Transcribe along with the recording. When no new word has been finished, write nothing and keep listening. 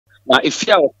na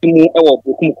efia otimu ewo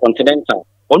bokum continental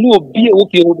onu obi e wo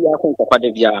pie ho bia kontokwa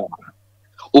da bia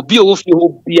obi e wo fie ho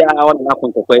bia wona na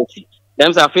kontokwa ati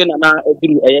dem sa fe na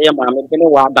eduru eyeye maame bene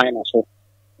wa dan na so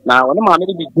na wona maame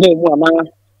bi gina mu ama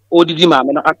odidi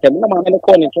maame no atem na maame no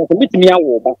call ne so mitimi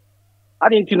awo ba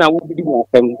ade nti na wo bidi mu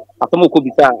afem ko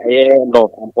bisa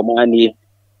love ampoma ni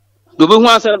do be hu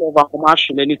ase love ampoma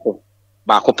ahwe ni to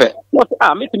ba ko pe no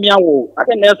mitimi awo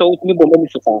ade na so utimi bomba mi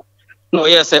so no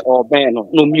yes or ben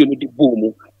no mi no di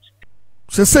boom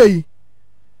say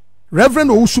Reverend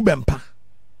Owusu Bempeh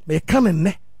may come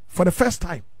in for the first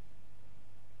time.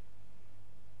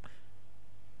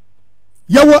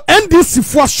 You will NDC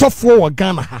for shop for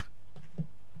Ghana ha.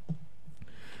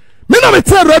 Me na me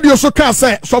tell radio so can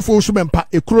say so for Owusu Bempeh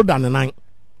e kuro dan nan.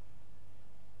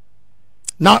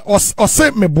 Na o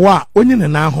say me boa onyi ne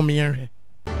nan ho me yenhwe.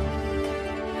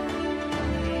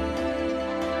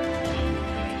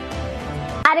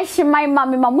 My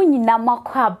mommy mamuni na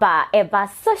makwaba eba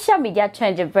social media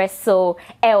trend verso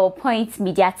point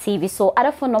media TV so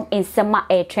adafonom insema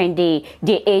trendy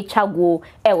de chago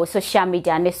social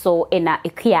media ne so ena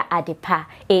ekia adepa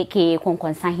aka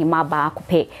konkonsan hima ba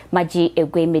akupe maji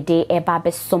egwemede eba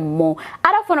besommo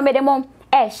adafonom edemo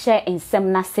share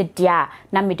nsem na sedia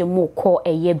na medemo ko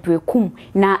eye brekum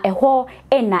na eho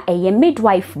na eye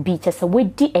midwife bi chese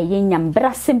wedi eye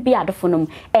nyambrasem bi adofonom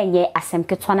enye asem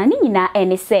ketwana ni nyina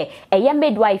ene se eye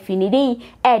midwife ni din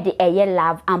de eye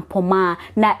love ampoma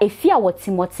na efia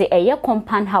wotimote eye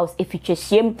compound house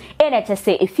efichesiem ene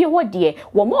chese efia wodie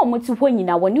wo ma omuti ho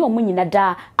nyina woni omu nyina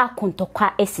da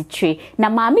akontokwa esitre na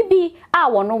maami bi a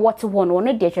wono wote wono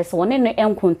no de chese woni no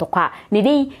enkontokwa ni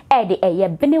din de eye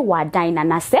bene wadan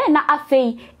na se na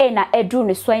afei na edru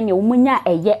ne so ene omunya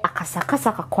eye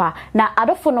akasakasa kakwa na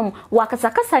adofonom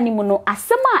wakasakasa ni mu no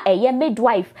asema eye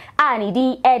midwife a ni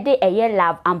din de eye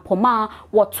love ampoma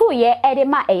woto ye de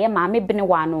ma eye maame bene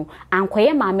wano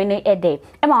ankoye maame ne ede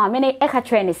maame ne eka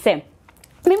tre ne se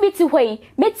Mimi ti hoi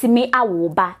metimi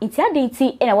awoba nti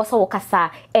adenti ena woso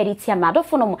wokasa editi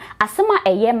amadofonom asema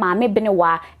eye maame bene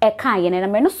wa kan ye na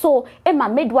me no so ma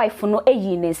midwife no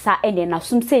eyi ne nsa ene na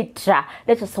sum se tra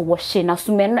let us washe na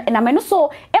sum na me no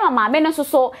so ma maame no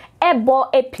so ebo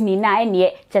epini na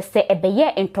ene chese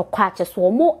ebeye ntokwa chese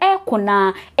omo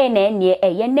ekona ene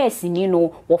eye nurse ni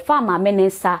no wo fa maame ne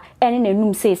nsa ene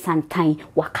nanum se santan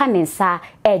waka ne nsa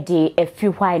ede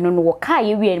efihwai no wo ka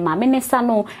ye wie maame ne nsa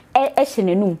no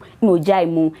num no jai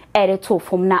mu to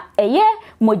fom na eye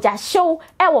moja show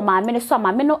wo maame no so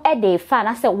maame no de fa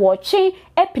na se wo twe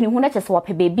epini hu na chese wo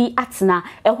pe baby atena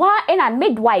ehwa ena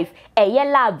midwife eye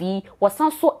lavi wo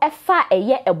san so efa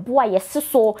eye eboa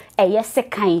yeseso eye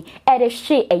sekan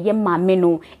hwe eye maame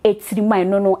no etiriman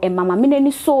no mama me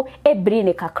nani so ebri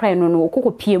ne kakran no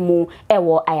kokopie mu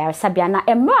wo ayaresabia na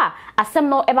emra asem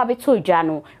no eba beto dwa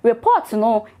no report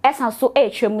no esan so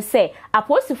etwem se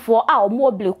aposifo a omo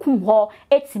oblekum ho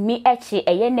etimi eche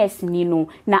eye nurse ni no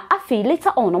na afi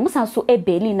later on omo san so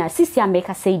ebeli na sisi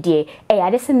ameka say die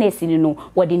yade se nurse ni no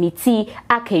wode ni ti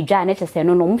akadwa na chese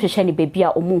no omo hwehwe ni baby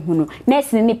a omo hu no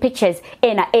nurse ni pictures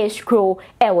na scroll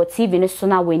wo TV ni so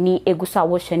na weni eguso a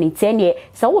wo hwe ni tene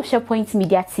se wo hwe point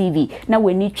media TV na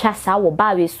weni twa sa wo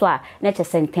bawe so a na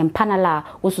chese ntempanala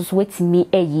wo so wetimi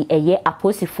eyi eye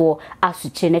aposifo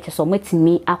asuche na chese omo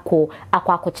timi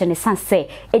akọ ne sanse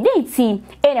edenti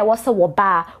ene wo se wo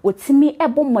ba wotimi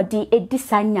ebo modi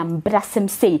edisa nyambrasem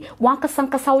sei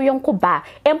wankasankasa wo yonko ba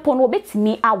empo no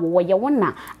obetimi awo ye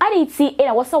wona adenti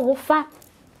ene wo se wo fa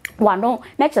wano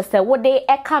na chese wo de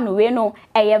eka no we no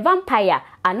eye vampire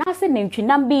anase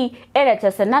nentwinam bi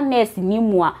chese na nurse ni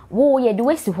mu a wo ye de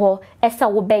wesi ho esa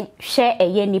wo be hwe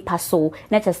eye nipa so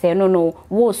na chese no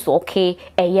wo so okay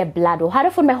eye blood ho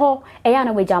harefo me ho eye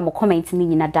na we jam comment ni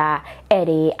nyina da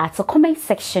at the comment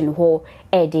section ho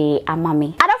de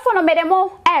amami adafo no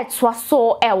medemo etwa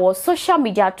so wo social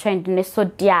media trend ne so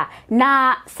dia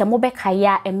na se mo be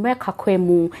kaya emreka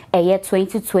kwemu eye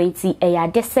 2020 eye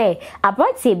ade se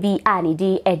abrantie bi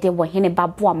anidi de wo hene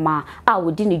baboama a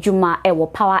wodi ne djuma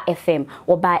wo Power FM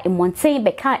oba imonten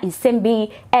beka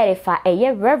insembi erefa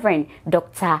eye Reverend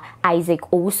Dr. Isaac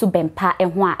Owusu Bempeh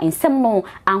ho a ensem no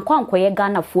ankwankoye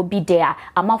Ghana fo bi dia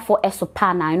amafo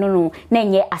esopa na no na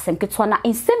nye asemketo na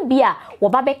insembi a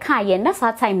woba beka ye na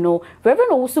sa time no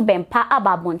Reverend Owusu Owusu Bempeh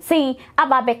ababonten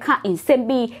ababeka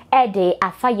insembi ede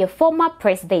afaye former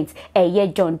president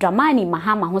John Dramani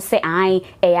Mahama ho se an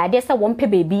ade se won pe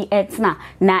baby etna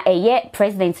na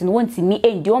president no wontimi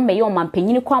endi o meye o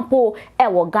mampanyini kwampo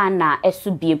wo Ghana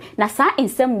esubiem na sa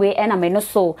nsem we na me no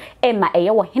so ma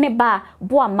wo hene ba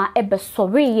boama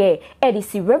ebesoriye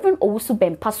edisi Rev Owusu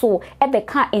Bempeh so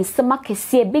ebeka nsema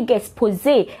kese big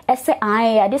expose ese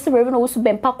an ade se Rev Owusu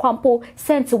Bempeh kwampo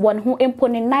sent one ho empo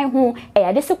ne nan ho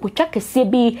ade se kutwa kese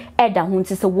bi eda ho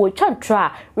nti se wo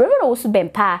twantra Rev Owusu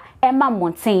Bempeh ema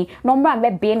monten no mra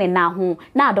me be ne na ho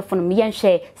na adofo no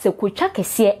yenhwe se kutwa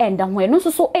kese enda ho eno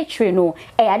so etwe no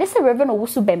ade se Rev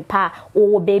Owusu Bempeh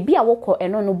wo baby a wokọ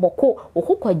eno no boko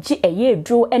okokwaji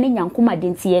edro ene nyankoma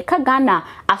denti ye ka Ghana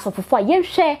asofofo a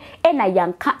yenhwe na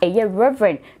yanka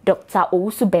Rev Dr.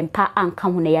 Owusu Bempeh anka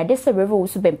ho na ade se Rev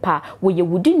Owusu Bempeh wo ye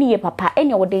wudini ye papa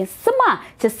ene wo den sema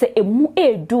che se emu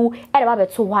edu ede ba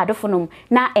beto ho adofo no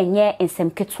na enye ensem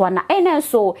ketwa na ene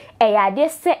so ade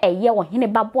se wo hene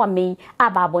babo amen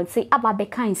ababonte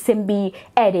ababeka ensem bi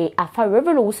ede afa Rev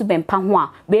Owusu Bempeh ho a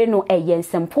be no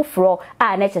ensem foforo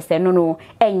a na che se no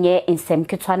enye ensem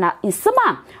ketwa na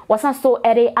nsema wasan so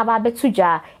ede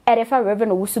ababetuja ede fa Rev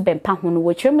Owusu Bempeh ho no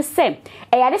wo twem se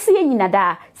ade se ye nyina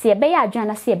da se ye be ya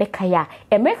adwana se ye be kaya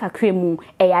America kremu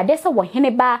ade se wo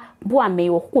hene ba bo ame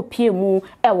wo kopie mu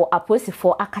wo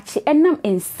aposifo akachi enam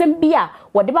ensem bia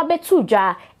wo de ba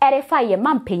betuja ede fa ye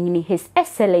mampanyini His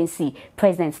Excellency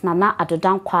President Nana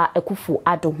Adodankwa Ekufu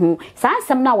Ado ho sa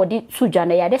nsem na wo de tuja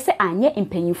na ade se anye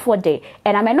impanyifo de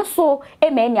na me no so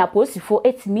eni aposifo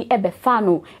etimi ebefa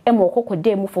no mo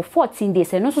kokode mu for 14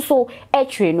 days no so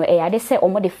etwe no ade se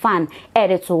omo de fan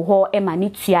ede to ho mani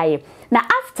tuaye na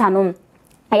afternoon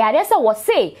ade se wo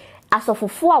say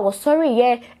asofofo a wo sorry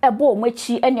ye ebo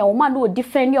omachi ene wo ma no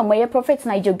defend your my prophet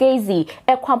Nigel Gazi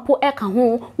ekwampo eka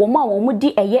ho wo ma wo mu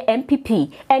di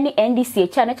MPP ene NDC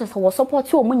echa na chese wo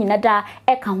support wo mu nyina da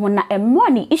eka ho na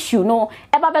emoni issue no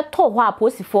eba beto ho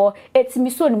aposifo etimi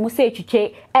so no mu se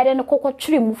etwitwe ede no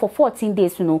kokotwere mu for 14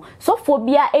 days no so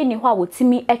phobia eni ho a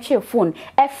wotimi etwe phone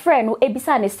efre no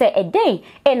ebisa ne se eden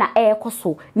na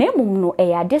ekoso na emum no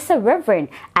ade se Reverend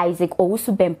Isaac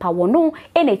Owusu Bempeh wo no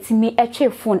ene etimi etwe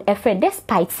phone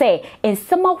despite say in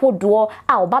summer hodo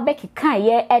a obabeki kan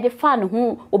ye ede fan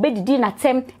ho obedidi na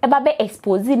tem ebabe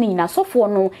expose ni na sofo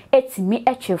no etimi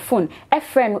etwe phone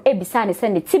efre no ebisa ne se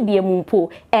ne tibie mu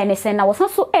mpo ene se na wosan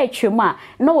so etwemu a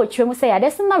na wotwemu se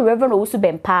yade se na Rev Owusu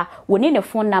Bempeh woni ne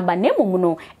phone number na emum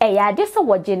no yade se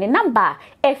woje ne number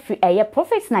efi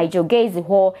prophet Nigel Gazi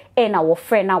ho na wo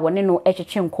frɛ na woni no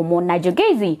etwetwe nkomo Nigel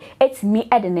Gazi etimi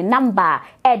ede ne number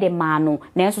ede ma no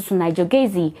na enso so Nigel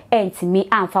Gazi entimi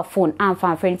amfa phone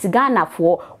amfa friends Ghana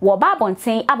for wo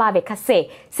babonten ababeka se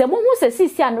mu hu se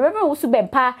sisi an Rev Owusu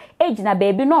Bempeh ejina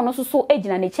baby no so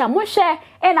ejina ne chia mo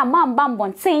hwe na mamba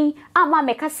mbonten ama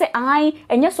meka se an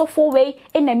enye so for we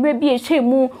na mre bi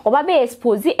ehwemu obabe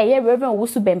expose Rev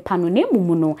Owusu Bempeh no na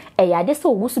emumu no ade se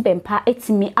Owusu Bempeh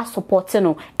etimi asupport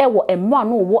no wo emwa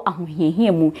no wo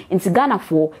ahohiehie mu nti Ghana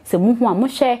for se mu hu a mo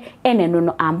hwe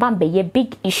no ambambe ye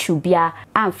big issue bia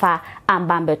amfa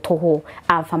ambambe to ho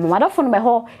amfa mamadofo no be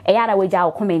ho yara weja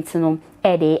o comment no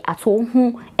ede ato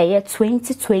hu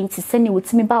 2020 sene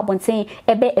wotimi ba bonten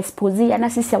ebe expose ya na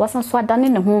sisi wasan so adane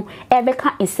ne ho ebe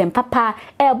ka nsem papa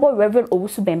ebo Rev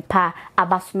Owusu Bempeh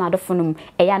abaso na adofo no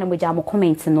yara weja mo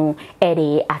comment no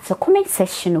ede at comment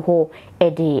section ho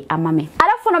ede amame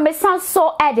adofo no me san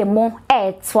so ede mo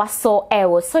twaso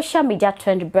wo social media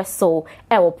trend breso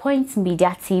wo Point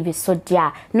Media TV so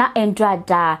dia na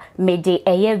endrada mede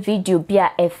video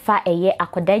bia efa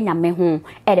akoda nyame ho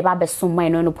ede ba beso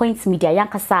man no Point Media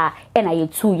yankasa na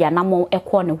yetu ya namo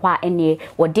ekọ ne hwa ene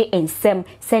wode ensem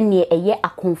sene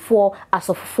akonfo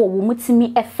asofofo wo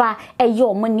mutimi efa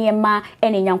omoniema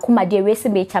ene nyankoma de wese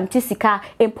me chamti sika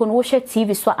empo no hwe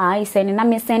TV so an sene na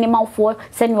me sene mawfo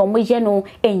sene omoje no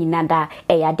enyinada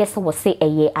adese wo se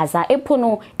aza empo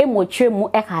no emotwemu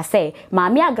eka se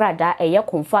maami agrada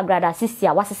konfo agrada sisi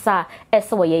a wasesa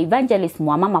ese wo evangelist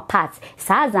mu amama part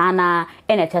saaza na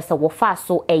ene tese wo fa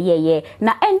so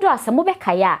na endo asemo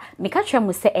bekaya meka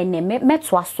twemu se ene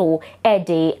metwa so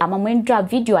ede amamendra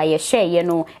video a ye share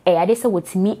no ade se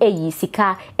wotimi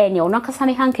sika ene onakasa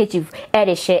ne handkerchief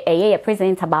ede share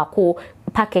president abako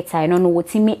packet I no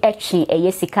wotimi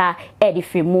etwe sika de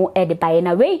fremu de baye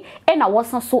na we na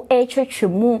wosan so twetwe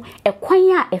mu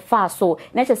kwan a efa so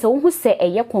na chese wo hu se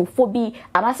konfo bi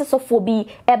anase sofo bi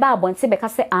ba abonte beka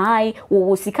se ai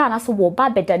wo sika na so wo ba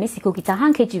beda ni sika kita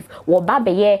handkerchief wo ba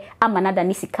beye amanada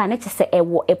ni sika na chese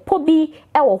wo epo bi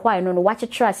wo hwan no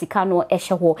wachetra sika no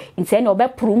ehye ho nti na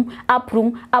obeprum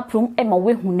aprum ma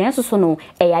we hu na so no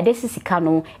yade sika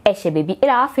no ehye bebi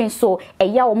ira afen so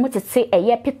ya wo mutete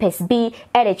pipes bi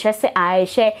de chese ai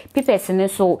hye pipes ne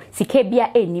so sika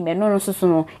bia eni me no so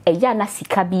no ya na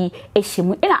sika bi ehye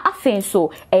mu ira afen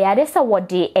so yade se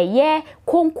wode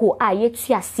konko a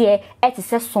yetuase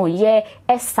etise sonye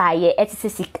esaye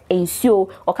etise ensuo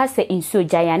okase ensuo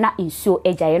jaya na ensuo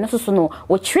ejaye no so no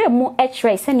wo kire mu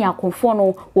ekire sene akonfo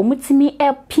no wo mutimi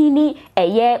epini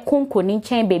konko ni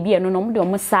nchen bebi no no mde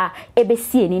omusa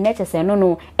ebesie ni netese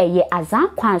no azan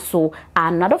kwan so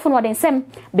anadofo no den sem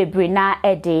bebre na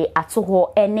de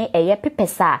atoho ene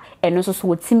pepesa eno so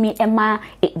wotimi ema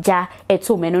eja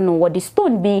eto me no wo de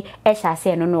stone bi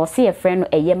ehase no se ye friend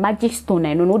no magic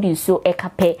stone no de nsuo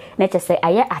kape netese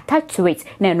attached to it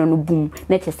na no boom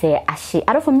netese ahye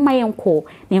adofo mma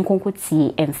yenko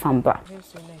ti emfamba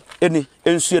eni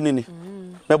ensuo ni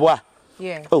meboa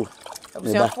oh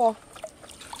observe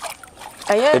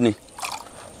eni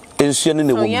ensuo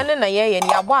ni wo yene na ye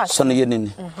ni abo so no ye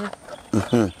ni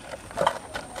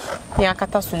ya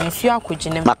kata so nsuo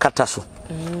akogine makata so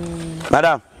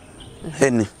madam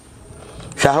eni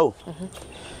shaho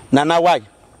nana wai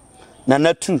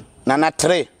nana 2 nana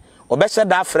 3 obese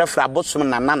da frefra bosom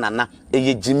nana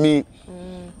eyejimi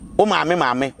o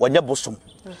maame wonye bosom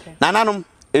nananom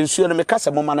ensuo no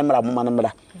mekase moma ne mra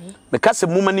mekase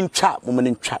moma ne ntwa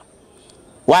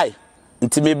why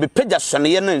nti me bepeja sone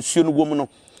ye na ensuo no gom no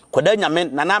koda nyame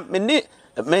nana me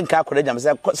menka koda nyame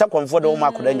se konfo de wo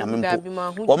ma koda nyame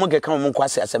mpo wo mo geka mo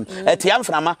nkwase asem eti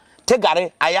amframa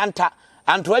tegare ayanta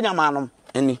anto anyamanom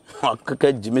eni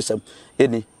kaka jimisem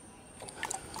eni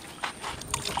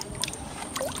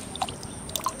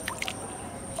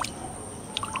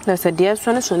na se dia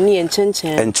so ni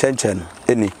enchenchen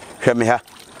eni hweme ha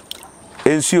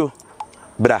ensuo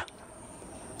bra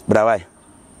wai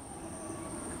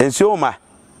ensuo ma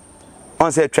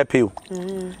on se trepe o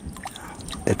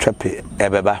trepe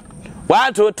ebeba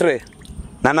 1 2 3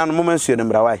 nana no moment ensuo ne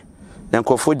bra wai na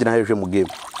nkofo gina hwehwe mu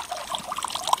game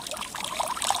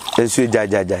ensuo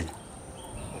jajajaj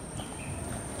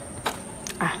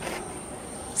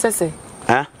sese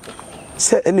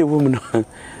se eni wo mu no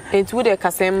etu de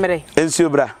kasembre ensuo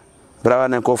bra wa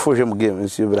na nkofo hwe mu game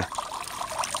ensuo bra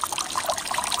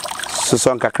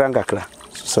suson kakra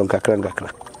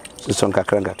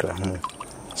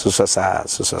susa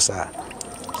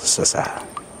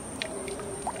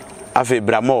afi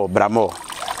bramo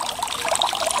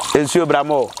ensio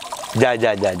bramo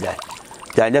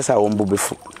ja sa ombu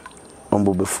befu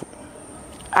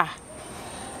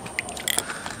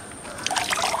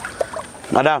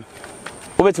madam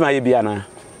obeti ma ye bia na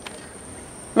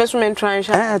measurement try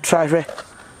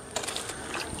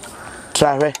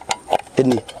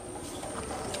eni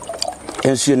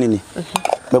ensio nini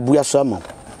babuya so ama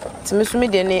timisumi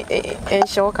de ne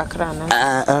enhye kakra na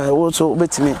wo so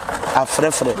obetimi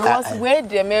afrefre because we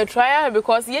de me try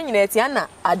because ye nyina etia na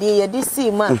ade ye de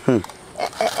see ma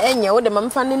enye wo de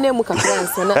mamfa ne nemu kakra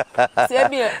nse na se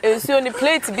bi ensio ni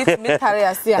plate bit mi tare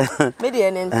ase a me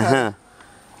de ne nta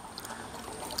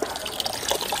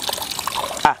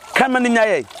kama ni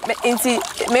nyaye enti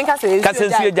menka se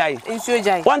ensio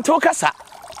jai want to kasa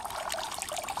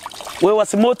we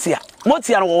was motia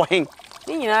no wo hen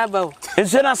ni nyina ba o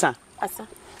ensio na asa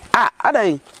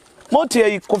adai motia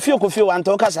yi kofi want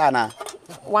to kasa na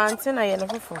want na ye no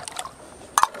fofo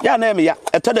ya na me ya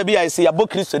eto da bi ya se ya bo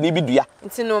kristo ni bi dua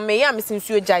enti no me ya me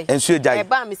ensio jai e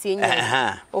ba me se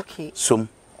enye okay som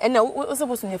ena wo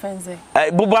suppose ne fanze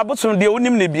bubu abosun de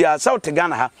onim ne bia sa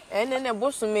otegana ha ne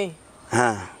bosume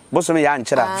bosom ya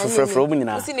nkyera frefrefre omu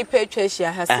nyina osi ni petwa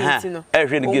hia ha senti no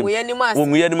ehwe ni game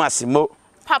omu ye ni masimo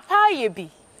papa ye bi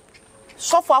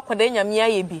sofo akoda nyame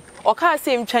ye bi oka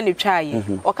se mtwa ne twaye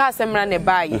oka se mra ne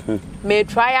baaye me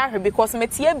try ahwe because me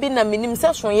tie bi na minim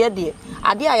se so ye de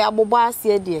ade a ya bobo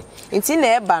ase de enti na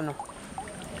eba no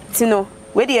ti no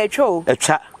we de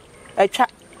etwa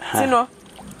ti no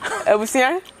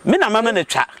ebusia me na mama ne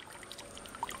twa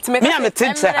me am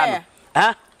tete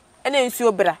ha ena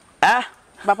nsuo bra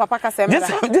ba papa ka se mra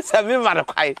this me mara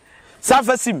kwai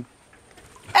safasim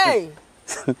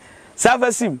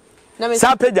safasim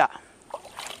sapeja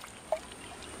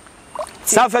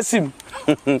safasim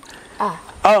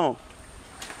oh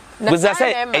buza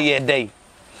say eye day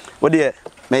wo de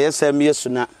me yesam yesu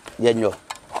na yenyo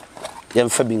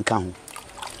yemfa bi nka ho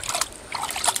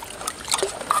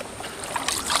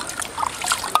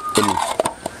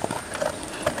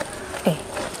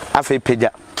Afi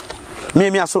peja.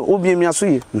 Me aso, obi me aso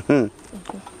yi.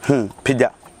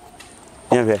 Peja.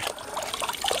 Yenwe.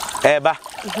 Eba.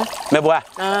 Meboa.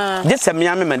 Je se me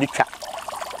ame mani twa.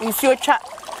 Nsuo twa.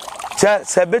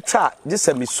 Se be twa, je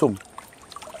se me som.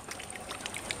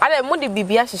 Ale mo de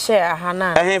bibia hyehyɛ aha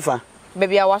na. Ehfa.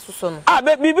 Baby a wasoso no.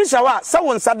 Bibi shawa, sa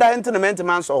won sada entertainment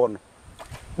man so ho no.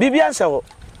 Bibi an shawo.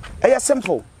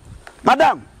 Simple.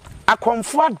 Madam,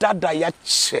 akomfo dada ya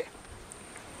che.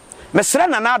 Mesra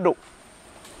nanado.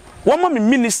 Womo me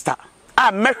minister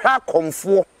a mehwa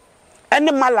akomfo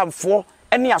ene malamfo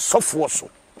ene asofo so.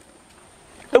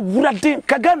 Ewurade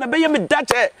kaga na beye me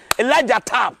dache Elijah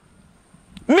Tam.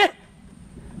 Me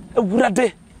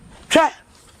ewurade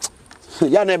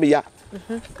hwe ya na be ya.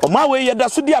 Oma we ye da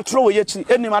so di atro we yechi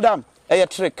eni madam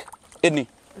trick eni.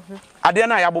 Ade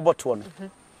na ya boboto no.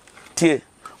 Tie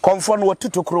komfo no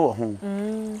watutokro ho.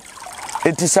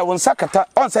 Enti se won sakata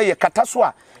on se ye kata so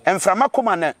a emframa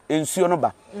koma na ensuo no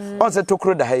ba. On se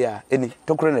tokro da ha ya eni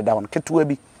tokro ne da won ketua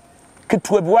bi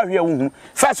wa hwe hu.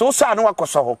 First wo sa no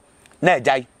wakoso ho na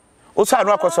ajai. Wo sa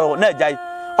no wakoso ho na ajai.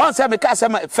 On se me ka se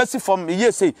first form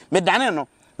ye say me dane no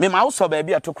me ma wo so ba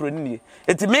bi atokro ni nie.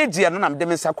 Enti meji no na me de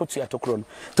me sakotu atokro no.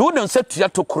 Ti wo de nsa tu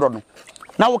atokro no.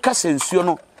 Na wo ka se ensuo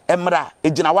no emra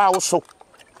ejina wa wo so.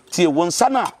 Tie wonsa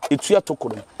na etu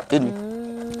atokro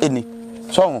eni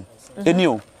so eni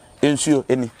o ensuo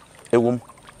eni ewom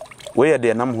we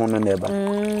de nam ho no na eba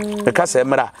e ka se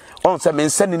mra on se me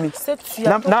nsa ni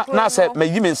na se me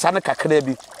yi me nsa na kakra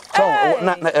bi so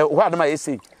na ho adama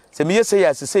yesi se me yesi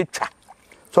ya se twa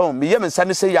so me ye me nsa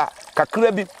ni se ya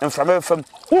kakra bi mframa fam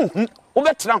wo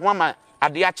betena ho ama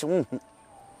ade ache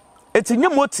etinye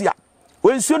motia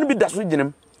we nsuo no bi da so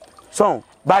ginem so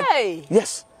but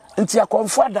yes nti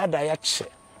akomfo dada ya che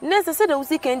nese se da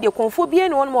usi ken de konfo bia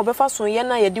ne won mo befa so ye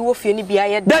na ye de wo fie ni bia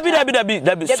ye dabi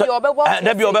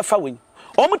dabi obefa wen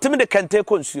o mutimi de kente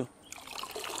konsuo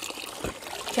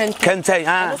kente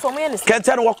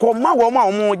kente no ko ma wo ma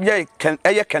wo ye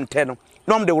eye kente no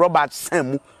nom de robert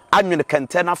sam mu anwene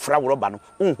kente na fra roba no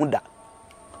unhu da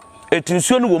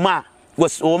etinsuo no wo ma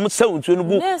wo mo sa unsuo no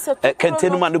bu kente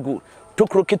no ma no gu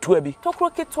tokro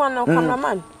ketua no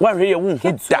cameraman wa hwe ye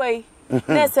unhu da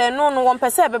nese no won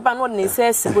pese beba no ne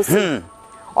sese bosi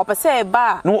o pese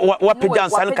ba no wa pejan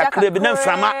san kakra bi na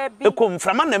mframa ekom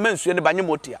mframa na mansuo ne banye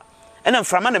motia ena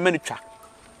mframa na mani twa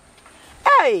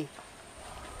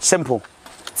simple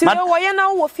ti wo ye na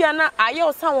wo fia na aye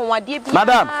o san wonwade bi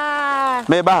madam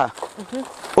me ba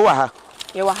o wa ha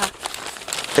ye wa ha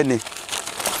eni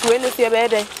we ne fie be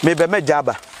dey me be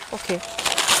majaba okay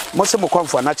mo se mo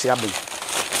konfo na che aben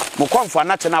mo konfo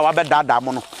na che na wa be dada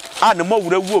mo no a ne mo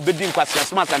wura wu obedi nkwase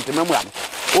asoma santema mu am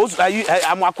o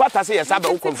amakwata se yesa be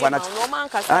wo konfo na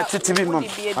titi bi mam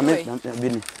ame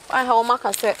bini ai ha o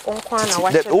maka se onkwa na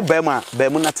wa che o be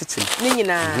mu na titi ni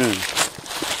nyina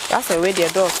that's a way the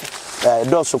doors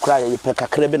doors kra ye pe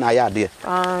kakra bi na ya de so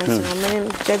amen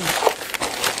debi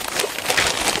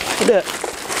de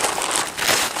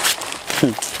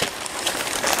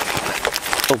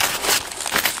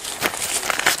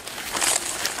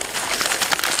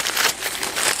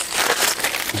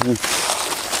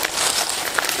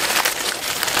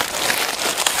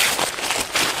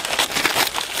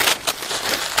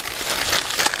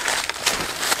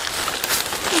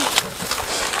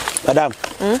Madam,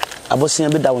 abosia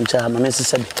bi da woncha ma me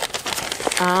sesa bi.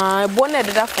 Bo na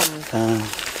de da fam.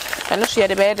 Eno so ye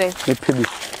de be de. Me pebi.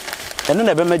 Eno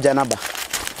na be meja na ba.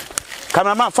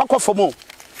 Cameraman fa kofo mo.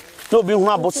 No bi hu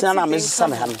abosia na me sesa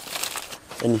me ha no.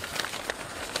 Eni.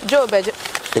 Jo beje.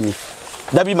 Eni.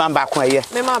 Da bi man ba ko eye.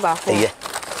 Me ma ba ko. Eye.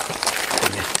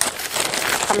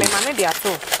 Kame ma ne dia to.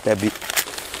 Da bi.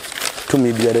 To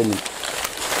me bi ara ni.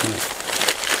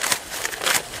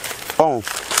 Oh.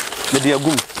 Me dia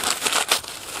gum.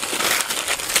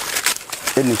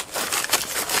 Eni.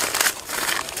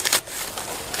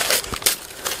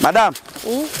 Madam,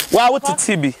 wa woti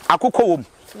tibi akukọ wom.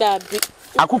 Dabi.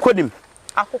 Akukọ dim.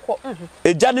 Akukọ.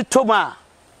 Eja ni toma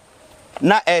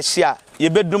na ehia ye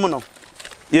bedum no.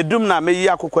 Ye dum na meyi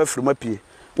akukọ afirima pie.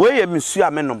 We ye misu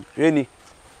amenom. Hweni.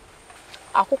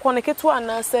 Akukọ ne ketu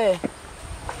anase.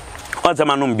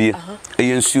 Ozama nom bie.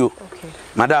 Eye nsuo. Okay.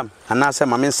 Madam, anase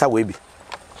mame nsa we bi.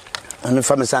 Ame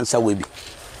fa me sansa we bi.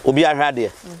 Obi ahwa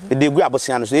de. E de gu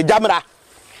abosia no so. E jamra.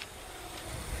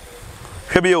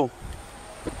 Hwebi o.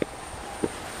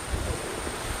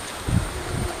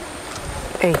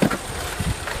 Hey.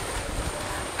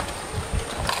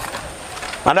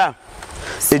 Madam,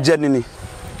 e janini.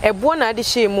 Ebo na de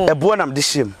shemu. Ebo na de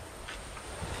shem.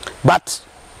 But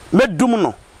medum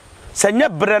no. Se nye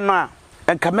bre no a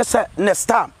enka mese next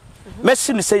time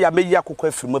Messi ni say ya me ya kokɔ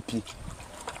afiri mapi.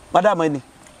 Madam ani.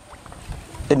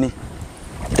 Eni.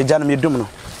 Eja no me dum no.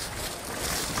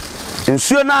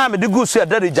 Nsuo na me de gu so ya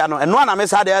dare eja no. Eno na me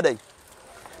sa de adan.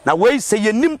 Na wei se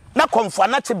yenim na komfo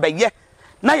na che beye.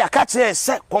 Na yaka che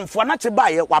se komfo na che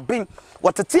baye waben.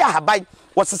 Wotete ahaban.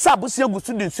 Wosesa abosia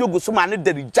gusu de nsuo gusu ma ne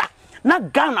dare eja. Na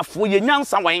Ghana fo ye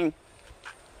nyansa wan.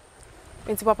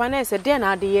 Enti papa na se de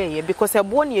na ade ye because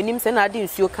ebo ne yenim se na ade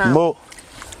nsuo kan. Mo.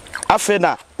 Afe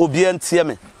na obi antie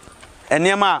me.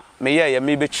 Enema me ye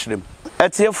me be kyerem.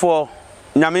 Etiefo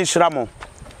nyame nhira mo.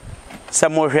 Se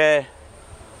mo hwe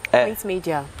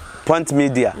Point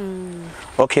media.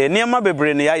 Okay, enema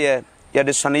bebre ne ya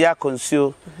de sone ya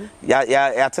konsuo.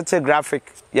 Ya tete graphic,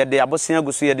 ya de abosia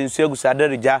gusu, ya de nsuo gusu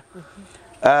adarija.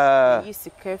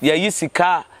 Ya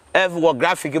yisika every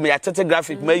graphic me ya tete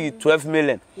graphic may 12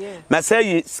 million. Ma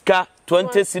say ska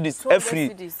 20 cedis every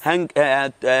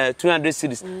 200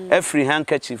 cedis every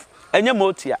handkerchief. Enye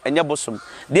motia enye bosom.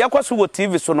 De yakwaso wo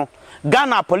TV so no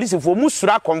Ghana police for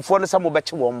musura konfo no samo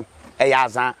beche wo mo eya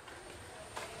azan.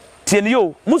 Tieni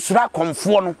yo musura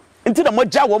konfo no nti na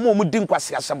mogya wo mo di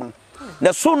nkwase asem no.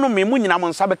 Na so no me mu nyina mo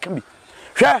nsa beka bi.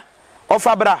 Hwe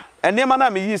ofa bra enema na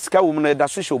me yi sika wo mu na da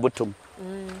so hye obotom.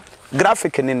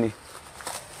 Graphic ni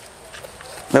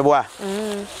meboa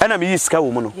ena me yi sika wo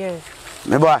mu no.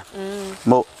 Meboa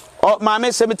mo o ma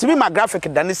me se metimi ma graphic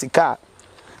dane sika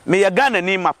me ya Ghana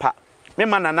ni mapa me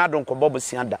ma na nadon ko bobo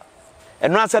sianda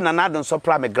eno ase na nadon so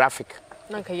pra me graphic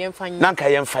nanka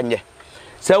yemfanye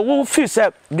se wo fi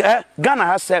se Ghana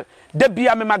ha se da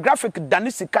bia me ma graphic dane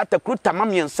sika ta kru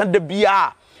tamam yensa da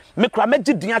bia me kra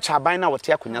megye din acha ban na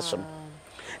wote akonya so no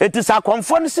etisa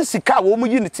konfo ne sika wo mu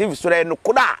yi ni TV so re no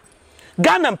koda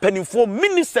Ghana mpanimfo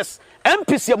ministers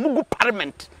MPs mugu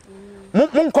parliament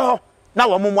munko na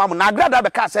wo mu na agrada be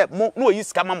ka se no oyi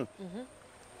sika mam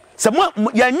se mo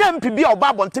ya nya MP bia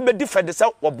oba bonte be defend se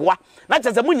woboa na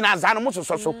che se mo nyina azan mo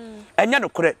soso so enya no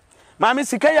kore ma me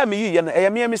sika ya me yi ye na ya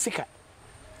me sika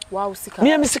wow sika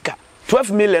me sika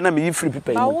 12 million na me yi free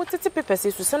people ba wo tete people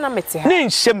se so na mete ha ne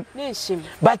nhyem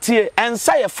but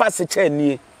ensa ye fast che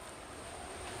nie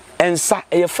ensa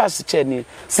ye fast che nie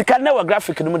sika na wa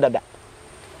graphic no mu dada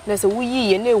na se wo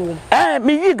yi ye na ewum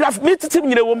me yi graphic me tete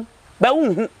nyina ewum ba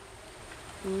wo hu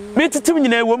me tete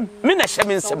nyina ewum me na hye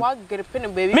me nsem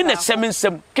me na hye me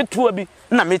nsem ketua bi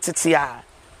na me tete a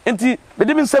enti be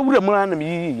de me nsa wura mu na me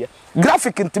yi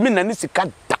graphic ntimi na ni sika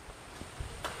da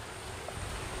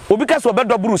obi ka so be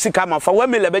doburu sika ma fa 1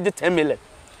 million be je 10 million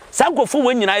sankofo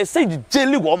wo nyina e say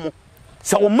jeli wo mo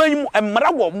se wo man mu emra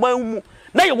wo man mu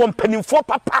na ye wo mpanimfo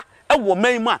papa e wo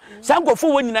man mu a sankofo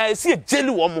wo nyina e say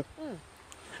jeli wo mo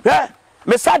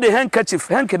me sa de handkerchief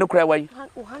hanke no kura wai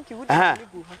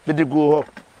me de go ho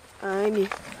ani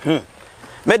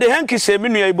me de hanke se me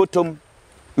nua ibotom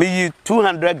me yi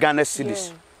 200 Ghana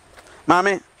cedis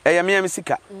mame eya me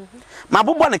sika ma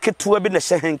bobo na ketua bi na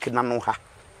hye hanke na no ha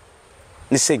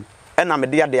ni sen ena me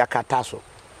de ya de akata so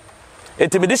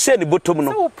enti me de hye ni botom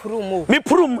no me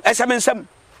purum ehye me nsam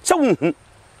se wo hu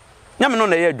nyame no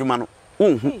na ye adwuma no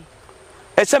wo hu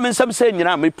ehye me nsam se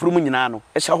nyina me purum nyina no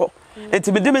ehye ho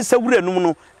enti me de me nsa wura num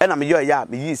no ena me yo ya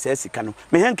me yi sa sika no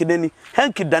me hanki dani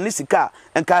hanki dani sika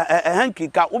enka hanki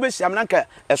ka wo be hyiam na nka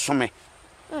esome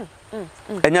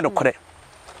enya no kore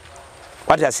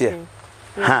what you say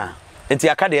ha enti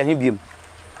akade ya hibiem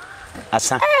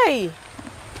asa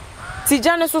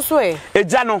tija ne so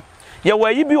eja no ye wa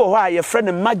yi bi wo ho a ye frɛ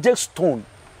ne magic stone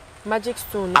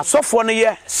asofo no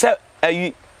ye se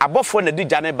ayi abofo na di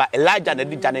jane ba Elijah na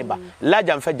di jane ba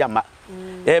Elijah mfa jama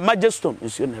magic stone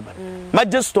nsuo na ba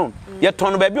magic stone ye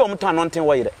ton ba bi o mta no nten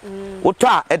wo yire wo to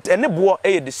a ene bo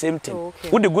e the same thing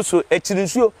wo de guso ekiri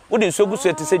nsuo wo de nsuo guso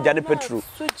ete se jane petrol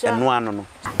eno ano no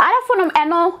arafonum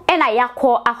eno ena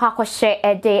yakọ akwakohye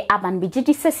ede aban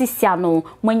bigidi sesisia no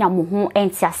mwanya mo ho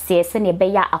entiase se ne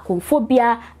be ya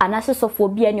akonfobia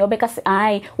anasosofobia ne obeka se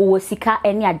ai wo sika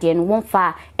ene ade no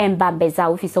wonfa emba beza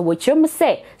ofisa wo kyerem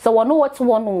se so wono wote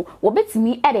wono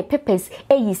wobetimi ede papers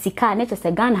eyi sika ne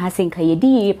tese Ghana hasenka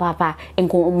yedi papa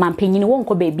enko mampanyini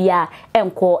wonko bebia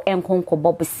enko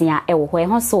bobusia ewo ho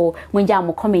ho so mwanja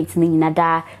mo comment ni nyina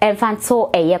da emfanto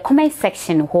eye comment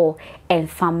section ho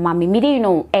emfama mimiri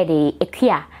no ede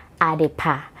ekia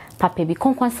adepa papa bi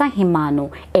konkonsa himano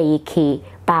eyeke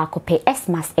ba kope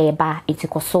esmas eba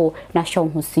etikoso na show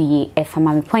ho suye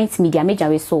efama me point media meja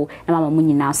we so na mama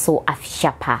munyina so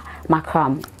afishapa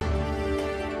makram